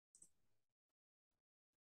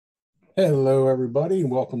Hello, everybody,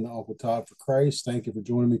 and welcome to Uncle Todd for Christ. Thank you for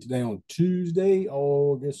joining me today on Tuesday,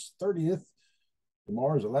 August 30th.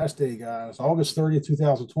 Tomorrow's the last day, guys. August 30th,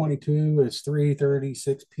 2022. It's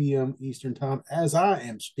 3:36 p.m. Eastern Time as I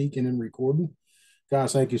am speaking and recording.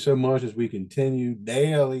 Guys, thank you so much as we continue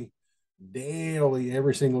daily,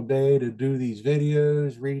 every single day to do these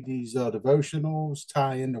videos, read these devotionals,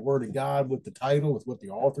 tie in the Word of God with the title, with what the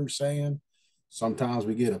author's saying. Sometimes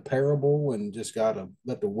we get a parable and just got to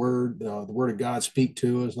let the Word of God speak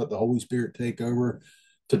to us, let the Holy Spirit take over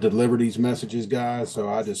to deliver these messages, guys. So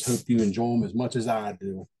I just hope you enjoy them as much as I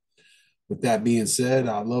do. With that being said,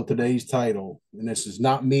 I love today's title. And this is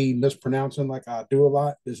not me mispronouncing like I do a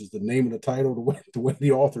lot. This is the name of the title, the way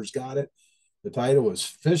the author's got it. The title is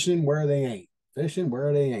Fishing Where They Ain't. Fishing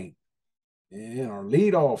Where They Ain't. And our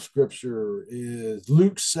leadoff scripture is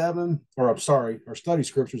Luke 7, or I'm sorry, our study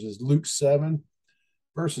scriptures is Luke 7,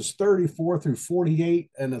 verses 34 through 48.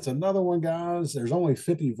 And it's another one, guys. There's only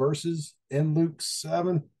 50 verses in Luke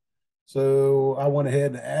 7. So I went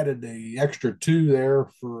ahead and added the extra two there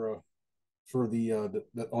for the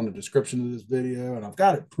on the description of this video, and I've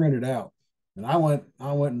got it printed out. And I went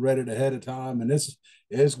and read it ahead of time, and this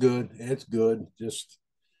it's good. It's good. Just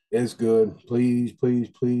it's good. Please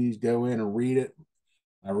go in and read it.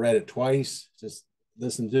 I read it twice. Just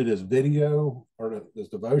listen to this video or this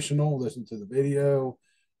devotional. Listen to the video.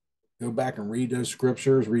 Go back and read those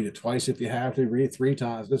scriptures. Read it twice if you have to. Read it three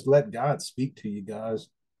times. Just let God speak to you, guys.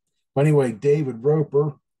 But anyway, David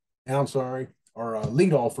Roper, and I'm sorry, our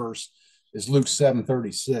lead off verse is Luke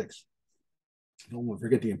 7:36. Don't want to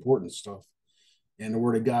forget the important stuff. And the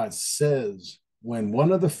word of God says, when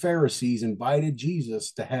one of the Pharisees invited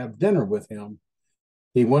Jesus to have dinner with him,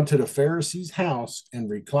 he went to the Pharisee's house and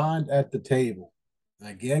reclined at the table.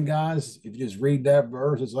 Again, guys, if you just read that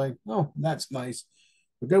verse, it's like, oh, that's nice.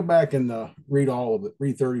 But go back and read all of it,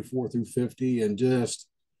 read 34 through 50, and just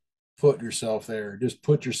put yourself there. Just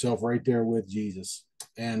put yourself right there with Jesus.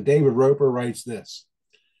 And David Roper writes this: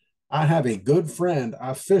 I have a good friend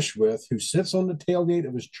I fish with who sits on the tailgate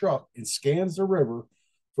of his truck and scans the river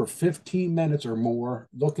for 15 minutes or more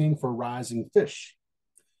looking for rising fish.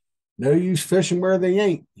 No use fishing where they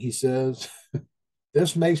ain't, he says.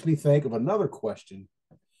 This makes me think of another question.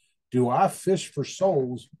 Do I fish for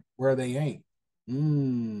souls where they ain't?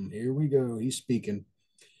 Here we go. He's speaking.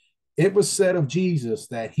 It was said of Jesus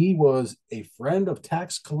that he was a friend of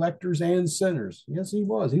tax collectors and sinners. Yes, he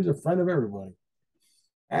was. He was a friend of everybody.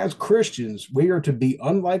 As Christians, we are to be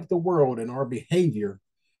unlike the world in our behavior,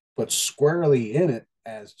 but squarely in it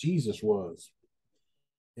as Jesus was.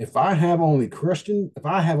 If I have only Christian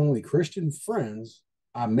friends,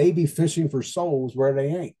 I may be fishing for souls where they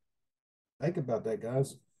ain't. Think about that,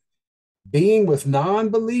 guys. Being with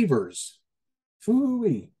non-believers,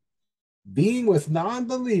 fooey. Being with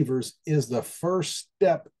non-believers is the first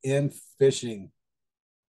step in fishing.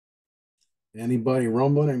 Anybody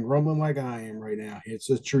rumbling and grumbling like I am right now? It's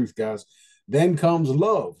the truth, guys. Then comes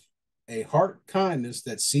love, a heart kindness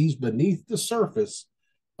that sees beneath the surface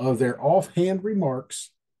of their offhand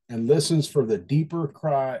remarks and listens for the deeper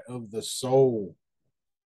cry of the soul.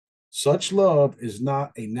 Such love is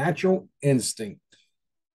not a natural instinct.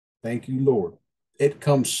 Thank you, Lord. It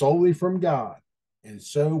comes solely from God. And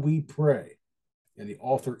so we pray. And the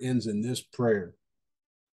author ends in this prayer: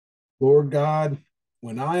 Lord God,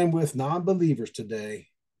 when I am with non believers today,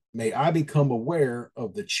 may I become aware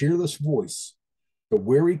of the cheerless voice, the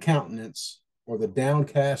weary countenance, or the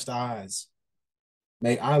downcast eyes.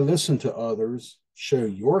 May I listen to others, show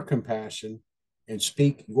your compassion, and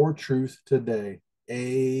speak your truth today.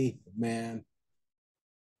 Amen.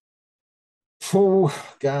 Oh,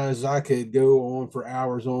 guys, I could go on for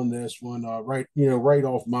hours on this one. Right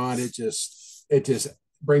off mine, it just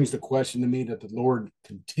brings the question to me that the Lord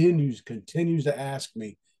continues to ask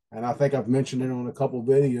me, and I think I've mentioned it on a couple of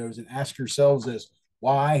videos. And ask yourselves this: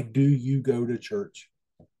 why do you go to church?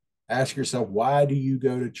 Ask yourself, why do you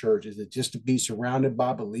go to church? Is it just to be surrounded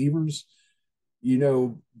by believers? You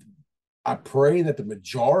know, I pray that the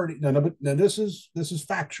majority. Now this is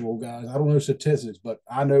factual, guys. I don't know statistics, but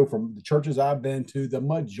I know from the churches I've been to, the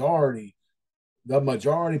majority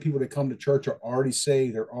of people that come to church are already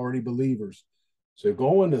saved. They're already believers. So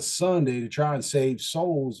going to Sunday to try and save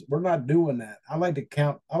souls, we're not doing that. I like to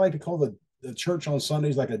call the church on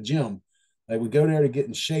Sundays like a gym. Like we go there to get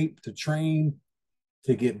in shape, to train,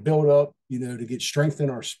 to get built up, to get strength in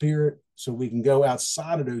our spirit so we can go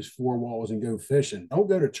outside of those four walls and go fishing. Don't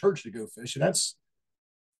go to church to go fishing. That's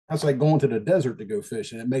like going to the desert to go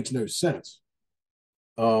fishing. It makes no sense.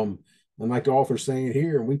 Um, and like the author's saying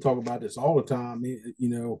here, and we talk about this all the time,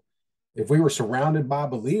 if we were surrounded by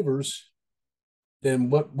believers, then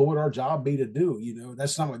what would our job be to do? You know,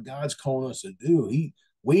 that's not what God's calling us to do.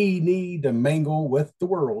 We need to mingle with the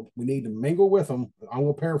world. We need to mingle with them. I'm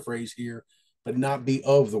going to paraphrase here, but not be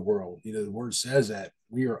of the world. You know, the word says that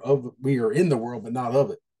we are in the world, but not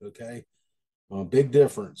of it. Okay. Big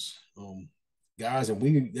difference. Guys,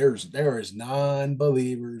 and there is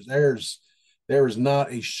non-believers. There is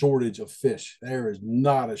not a shortage of fish. There is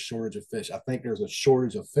not a shortage of fish. I think there's a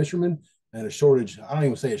shortage of fishermen and a shortage, I don't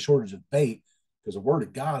even say a shortage of bait, because the word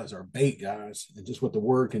of God is our bait, guys, and just what the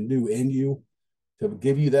word can do in you to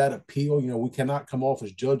give you that appeal. You know, we cannot come off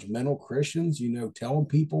as judgmental Christians, you know, telling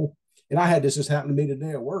people. And I had this just happen to me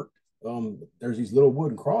today at work. There's these little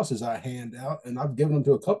wooden crosses I hand out, and I've given them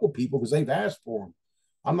to a couple of people because they've asked for them.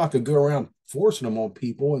 I'm not going to go around forcing them on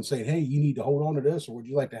people and saying, hey, you need to hold on to this, or would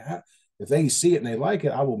you like to have? If they see it and they like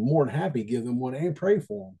it, I will more than happy give them one and pray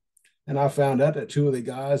for them. And I found out that two of the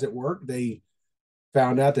guys at work, they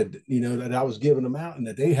found out that, you know, that I was giving them out and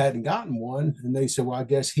that they hadn't gotten one. And they said, well, I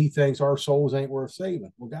guess he thinks our souls ain't worth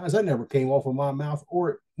saving. Well, guys, that never came off of my mouth,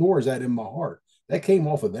 or nor is that in my heart. That came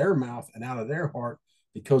off of their mouth and out of their heart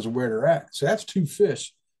because of where they're at. So that's two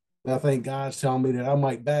fish that I think God's telling me that I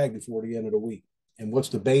might bag before the end of the week. And what's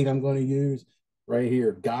the bait I'm going to use? Right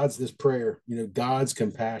here. God's this prayer, you know, God's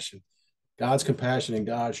compassion. God's compassion and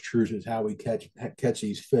God's truth is how we catch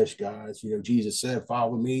these fish, guys. You know, Jesus said,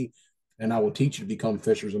 follow me and I will teach you to become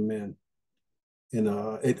fishers of men. And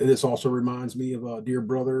this also reminds me of a dear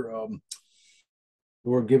brother,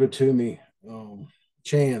 Lord, give it to me,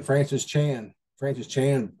 Francis Chan. Francis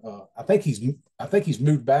Chan, I think he's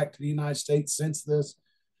moved back to the United States since this,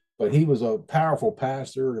 but he was a powerful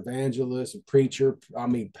pastor, evangelist, and preacher. I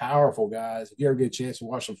mean, powerful, guys. If you ever get a chance to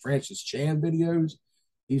watch some Francis Chan videos,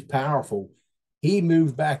 he's powerful. He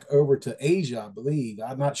moved back over to Asia, I believe.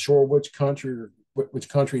 I'm not sure which country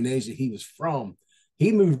in Asia he was from.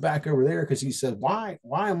 He moved back over there because he said, why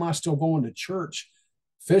am I still going to church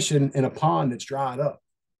fishing in a pond that's dried up?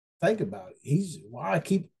 Think about it.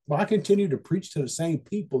 Why continue to preach to the same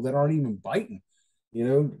people that aren't even biting? You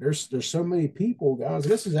know, there's so many people, guys.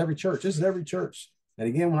 This is every church. This is every church. And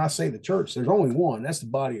again, when I say the church, there's only one. That's the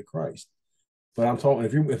body of Christ. But I'm talking,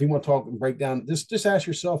 if you want to talk and break down, just ask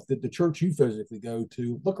yourself that the church you physically go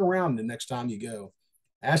to, look around the next time you go.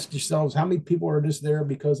 Ask yourselves how many people are just there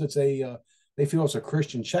because it's they feel it's a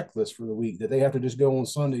Christian checklist for the week, that they have to just go on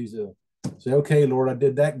Sundays to say, okay, Lord, I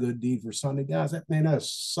did that good deed for Sunday. Guys,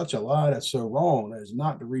 that's such a lie. That's so wrong. That is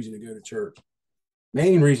not the reason to go to church.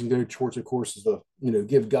 Main reason to go to church, of course, is to, you know,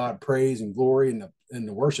 give God praise and glory and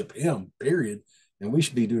to worship him, period. And we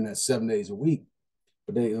should be doing that 7 days a week.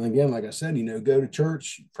 But then again, like I said, you know, go to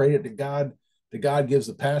church, pray that God gives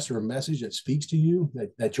the pastor a message that speaks to you,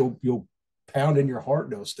 that you'll pound in your heart,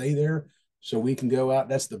 they'll stay there so we can go out.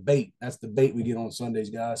 That's the bait. That's the bait we get on Sundays,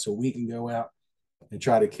 guys, so we can go out and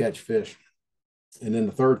try to catch fish. And then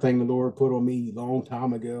the third thing the Lord put on me a long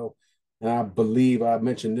time ago, and I believe I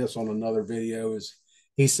mentioned this on another video, is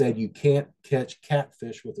he said you can't catch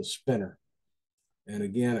catfish with a spinner. And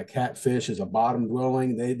again, a catfish is a bottom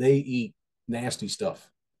dwelling. They eat nasty stuff.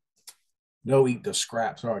 They'll eat the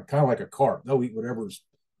scraps, all right, kind of like a carp. They'll eat whatever's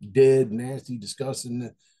dead, nasty,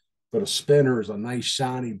 disgusting. But a spinner is a nice,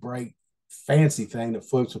 shiny, bright, fancy thing that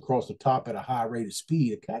floats across the top at a high rate of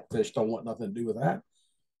speed. A catfish don't want nothing to do with that.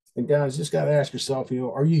 And guys, just got to ask yourself, you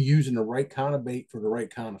know, are you using the right kind of bait for the right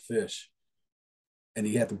kind of fish? And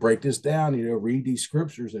you have to break this down, you know, read these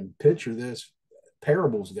scriptures and picture this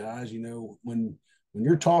parables, guys. You know, when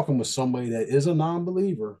you're talking with somebody that is a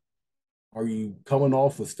non-believer, are you coming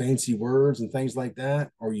off with fancy words and things like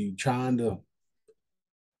that? Are you trying to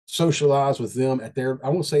socialize with them at I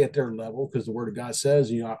won't say at their level, because the word of God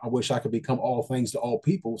says, you know, I wish I could become all things to all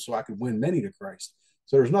people so I could win many to Christ.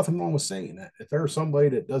 So there's nothing wrong with saying that. If there's somebody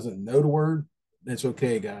that doesn't know the word, that's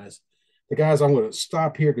okay, guys. But guys, I'm going to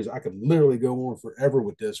stop here because I could literally go on forever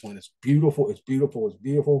with this one. It's beautiful. It's beautiful. It's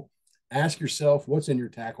beautiful. Ask yourself, what's in your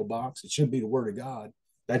tackle box? It should be the word of God.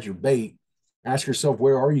 That's your bait. Ask yourself,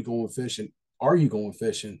 where are you going fishing? Are you going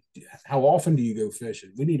fishing? How often do you go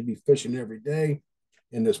fishing? We need to be fishing every day.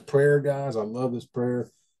 In this prayer, guys, I love this prayer.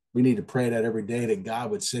 We need to pray that every day, that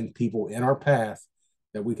God would send people in our path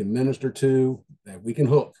that we can minister to, that we can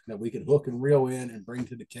hook and reel in and bring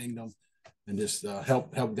to the kingdom, and just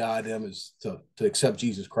help guide them as to accept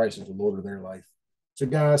Jesus Christ as the Lord of their life. So,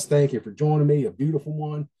 guys, thank you for joining me. A beautiful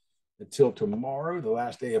one. Until tomorrow, the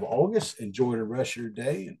last day of August, enjoy the rest of your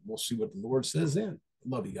day, and we'll see what the Lord says then.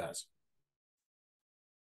 Love you guys.